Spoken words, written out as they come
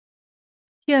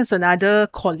Here's another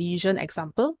collision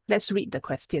example. Let's read the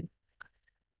question.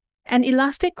 An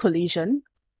elastic collision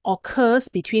occurs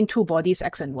between two bodies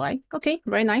X and Y. Okay,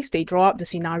 very nice. They draw up the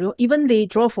scenario. Even they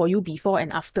draw for you before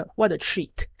and after. What a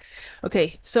treat.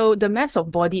 Okay, so the mass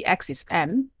of body X is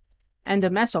M and the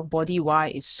mass of body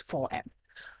Y is 4M.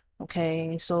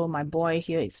 Okay, so my boy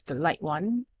here is the light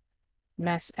one,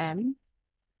 mass M.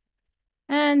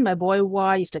 And my boy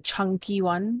Y is the chunky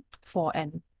one,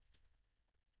 4M.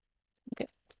 Okay,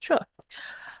 sure.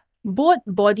 Both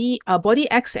body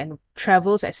X and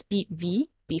travels at speed V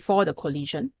before the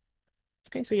collision.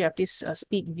 Okay, so you have this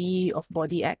speed V of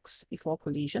body X before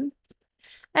collision,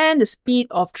 and the speed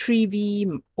of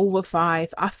 3V over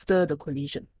 5 after the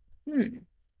collision.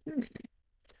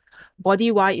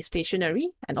 Body Y is stationary,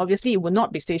 and obviously it will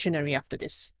not be stationary after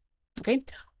this. Okay,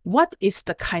 what is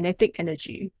the kinetic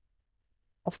energy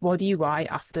of body Y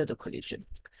after the collision?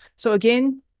 So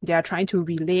again, they are trying to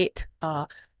relate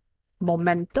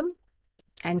momentum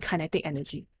and kinetic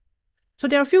energy. So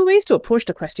there are a few ways to approach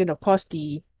the question. Of course,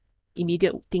 the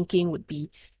immediate thinking would be,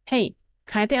 hey,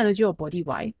 kinetic energy of body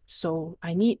Y. So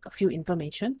I need a few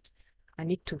information. I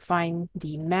need to find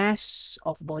the mass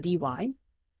of body Y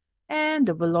and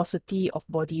the velocity of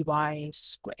body Y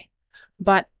square.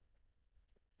 But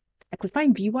I could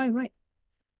find Vy, right?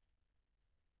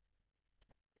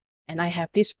 And I have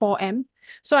this 4M.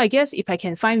 So I guess if I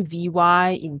can find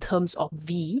Vy in terms of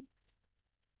V,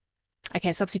 I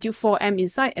can substitute 4M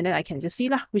inside and then I can just see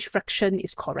which fraction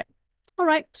is correct. All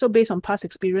right, so based on past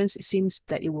experience, it seems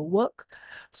that it will work.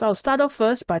 So I'll start off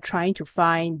first by trying to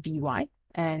find Vy,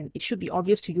 and it should be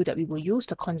obvious to you that we will use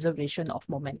the conservation of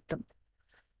momentum.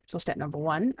 So step number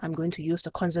 1, I'm going to use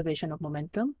the conservation of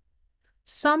momentum.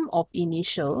 Sum of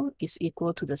initial is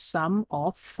equal to the sum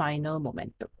of final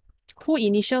momentum. Who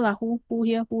initial? Who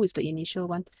here? Who is the initial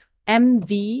one?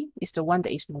 MV is the one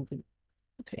that is moving.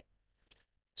 Okay,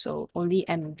 so only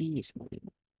MV is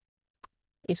moving.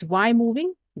 Is Y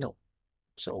moving? No.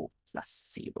 So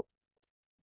plus 0.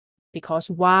 Because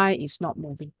Y is not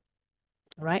moving.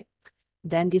 All right,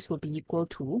 then this will be equal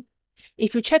to,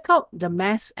 if you check out the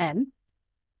mass M,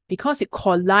 because it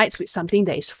collides with something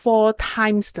that is 4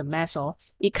 times the mass,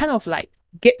 it kind of like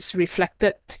gets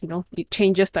reflected, it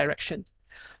changes direction.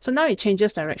 So now it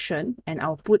changes direction, and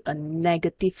I'll put a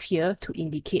negative here to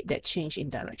indicate that change in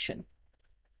direction.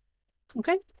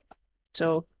 Okay,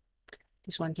 so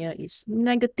this one here is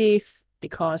negative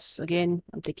because, again,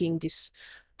 I'm taking this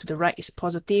to the right is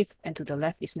positive and to the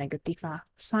left is negative.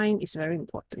 Sign is very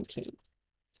important. Okay.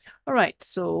 All right,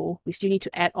 so we still need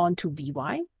to add on to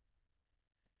Vy.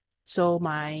 So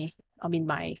my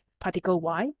particle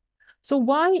Y. So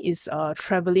Y is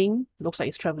traveling, looks like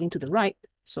it's traveling to the right.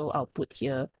 So I'll put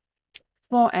here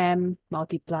 4M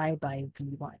multiplied by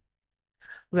Vy.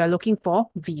 We are looking for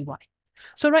Vy.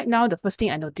 So right now, the first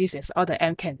thing I notice is all the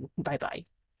M can bye-bye.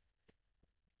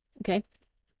 Okay.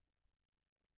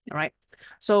 All right.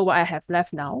 So what I have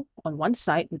left now on one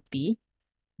side would be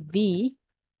V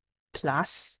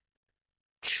plus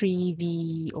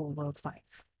 3V over 5.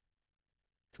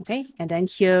 Okay, and then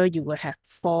here you will have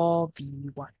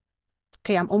 4V1.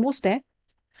 Okay, I'm almost there.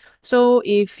 So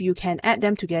if you can add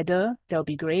them together, that'll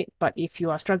be great. But if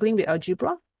you are struggling with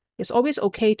algebra, it's always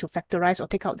okay to factorize or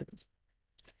take out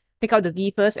the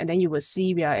V first, and then you will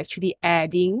see we are actually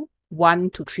adding 1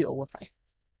 to 3 over 5.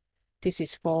 This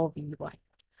is 4Vy.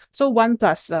 So 1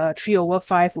 plus 3 over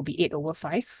 5 will be 8 over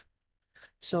 5.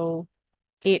 So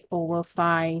 8 over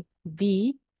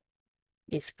 5V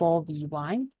is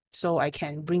 4Vy. So I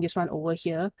can bring this one over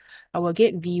here. I will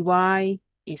get Vy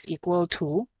is equal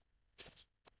to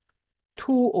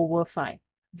 2 over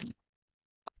 5V.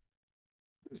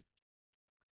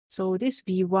 So this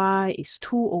Vy is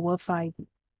 2 over 5.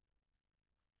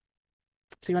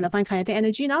 So you want to find kinetic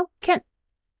energy now? Can.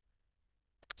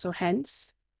 So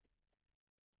hence,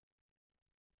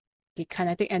 the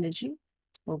kinetic energy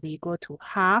will be equal to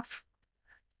half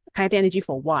kinetic energy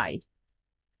for Y.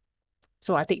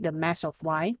 So I take the mass of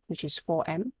Y, which is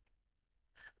 4M,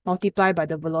 multiplied by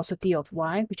the velocity of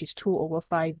Y, which is 2 over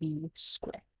 5V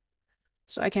squared.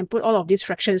 So I can put all of these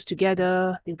fractions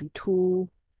together. It will be 2.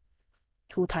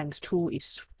 2 times 2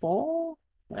 is 4.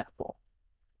 Yeah, 4.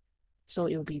 So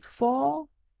it will be 4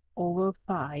 over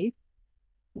 5.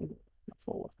 4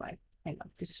 over 5. Hang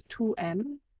on. This is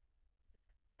 2M.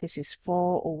 This is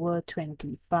 4 over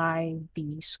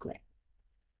 25V squared.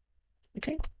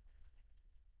 Okay.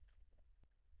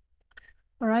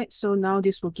 All right, so now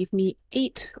this will give me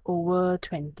 8 over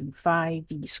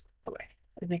 25V squared.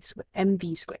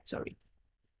 MV squared, sorry.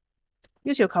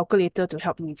 Use your calculator to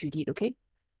help me if you need, okay?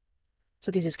 So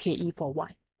this is KE for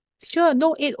Y. Sure,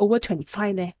 no 8 over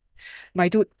 25 there. My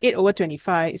dude, 8 over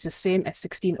 25 is the same as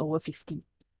 16 over 50.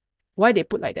 Why they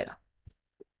put like that?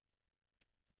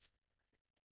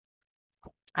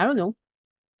 I don't know.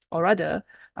 Or rather,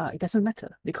 it doesn't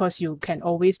matter because you can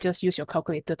always just use your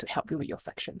calculator to help you with your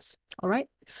fractions. All right.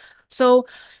 So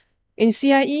in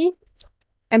CIE,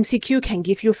 MCQ can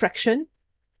give you fraction,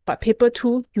 but paper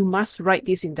 2, you must write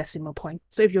this in decimal point.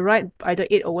 So if you write either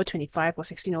 8 over 25 or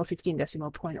 16 over 50 in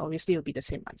decimal point, obviously it will be the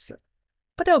same answer.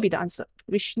 But that will be the answer,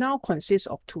 which now consists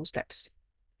of 2 steps.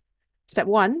 Step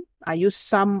 1, I use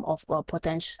sum of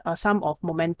sum of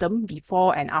momentum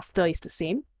before and after is the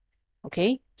same.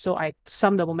 Okay, so I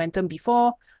sum the momentum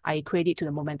before, I equate it to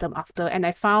the momentum after, and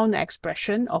I found the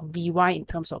expression of Vy in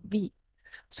terms of V,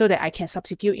 so that I can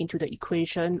substitute into the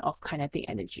equation of kinetic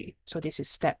energy. So this is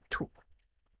step 2.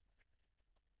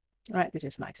 All right, this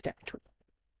is my step 2.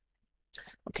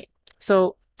 Okay,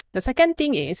 so the second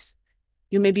thing is,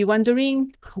 you may be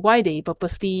wondering why they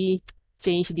purposely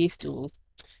change this to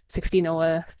 16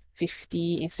 over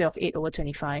 50 instead of 8 over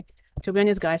 25. To be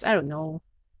honest, guys, I don't know.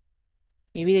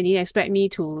 Maybe they didn't expect me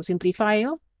to simplify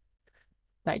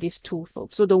like these two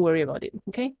folks. So don't worry about it,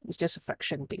 okay? It's just a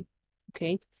fraction thing,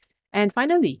 okay? And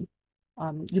finally,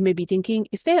 you may be thinking,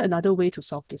 is there another way to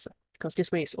solve this? Because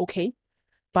this way is okay.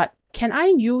 But can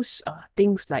I use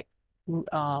things like,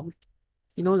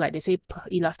 like they say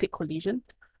elastic collision?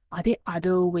 Are there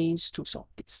other ways to solve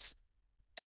this?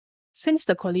 Since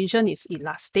the collision is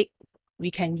elastic, we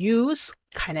can use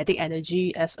kinetic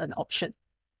energy as an option.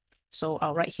 So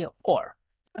I'll write here or,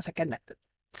 a second method.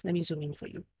 Let me zoom in for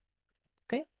you.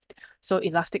 Okay, so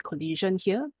elastic collision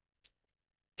here,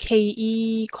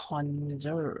 KE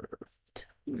conserved.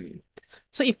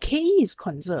 So if KE is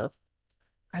conserved,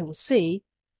 I will say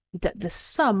that the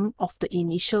sum of the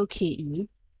initial KE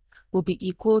will be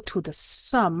equal to the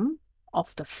sum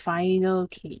of the final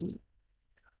KE.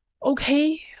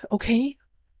 Okay.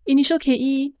 Initial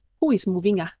KE, who is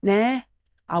moving? Nah,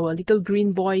 our little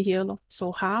green boy here.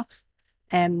 So half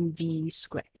mv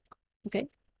squared. Okay,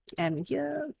 and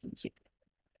here.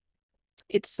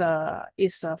 It's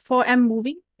 4m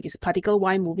moving. Is particle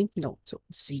y moving? No, so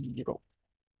 0.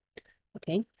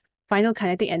 Okay, final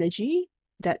kinetic energy,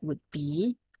 that would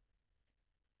be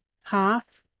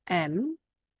half m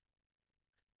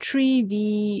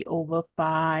 3v over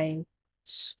 5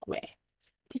 square.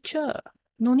 Teacher,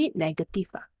 no need negative.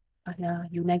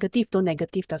 You negative, don't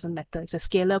negative, doesn't matter. It's a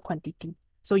scalar quantity.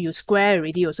 So you square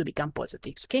already also become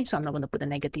positive. Okay, so I'm not going to put a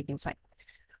negative inside.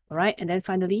 All right, and then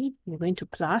finally, we're going to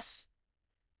plus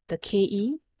the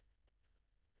KE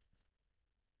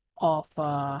of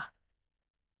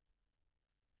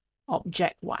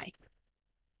object Y.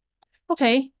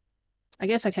 Okay, I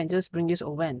guess I can just bring this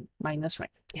over and minus, right?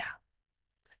 Yeah.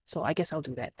 So I guess I'll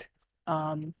do that.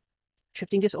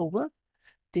 Shifting this over,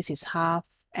 this is half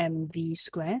mv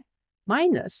squared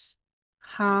minus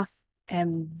half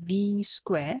mv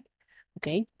squared,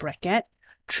 okay, bracket,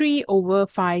 3 over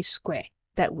 5 squared.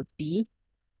 That would be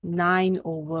 9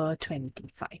 over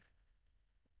 25.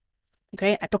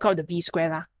 Okay, I took out the v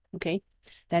square, okay?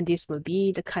 Then this will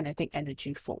be the kinetic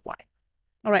energy for Y.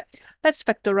 All right, let's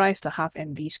factorize the half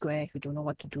mv squared if you don't know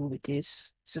what to do with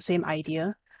this. It's the same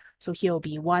idea. So here will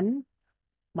be 1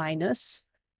 minus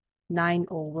 9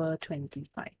 over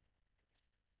 25.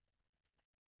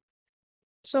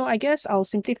 So I guess I'll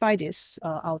simplify this.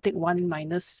 I'll take 1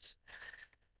 minus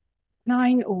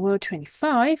 9 over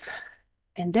 25,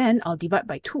 and then I'll divide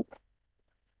by 2.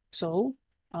 So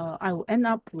I will end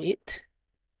up with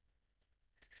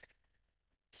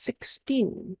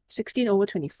 16 over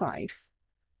 25.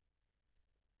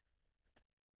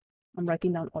 I'm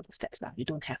writing down all the steps now. You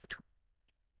don't have to.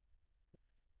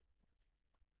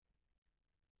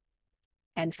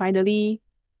 And finally,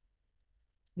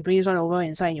 you bring this one over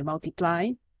inside and you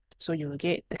multiply. So you will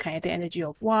get the kinetic energy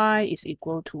of Y is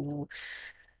equal to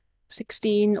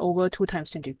 16 over 2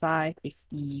 times 25,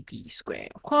 50 v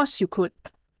squared. Of course, you could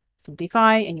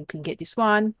simplify and you can get this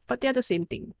one, but they're the same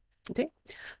thing. Okay,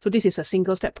 so this is a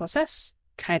single step process.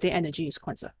 Kinetic energy is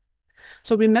conserved.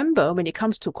 So remember, when it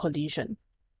comes to collision,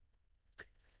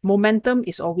 momentum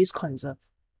is always conserved.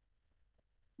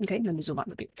 Okay, let me zoom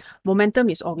up a bit. Momentum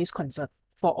is always conserved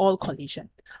for all collision.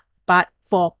 But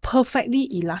for perfectly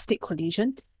elastic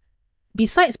collision,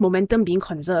 besides momentum being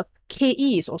conserved,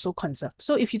 KE is also conserved.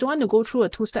 So if you don't want to go through a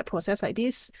two-step process like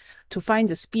this to find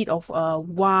the speed of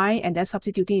Y and then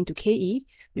substituting into KE,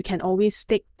 you can always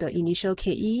take the initial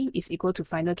KE is equal to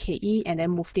final KE and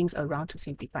then move things around to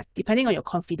simplify, depending on your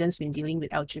confidence when dealing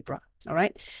with algebra. All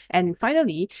right. And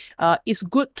finally, it's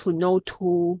good to know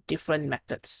 2 different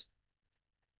methods.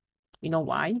 You know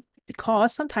why?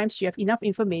 Because sometimes you have enough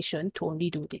information to only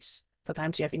do this. For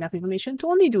Sometimes you have enough information to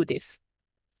only do this.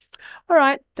 All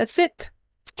right, that's it.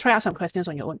 Try out some questions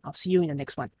on your own. I'll see you in the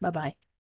next one. Bye-bye.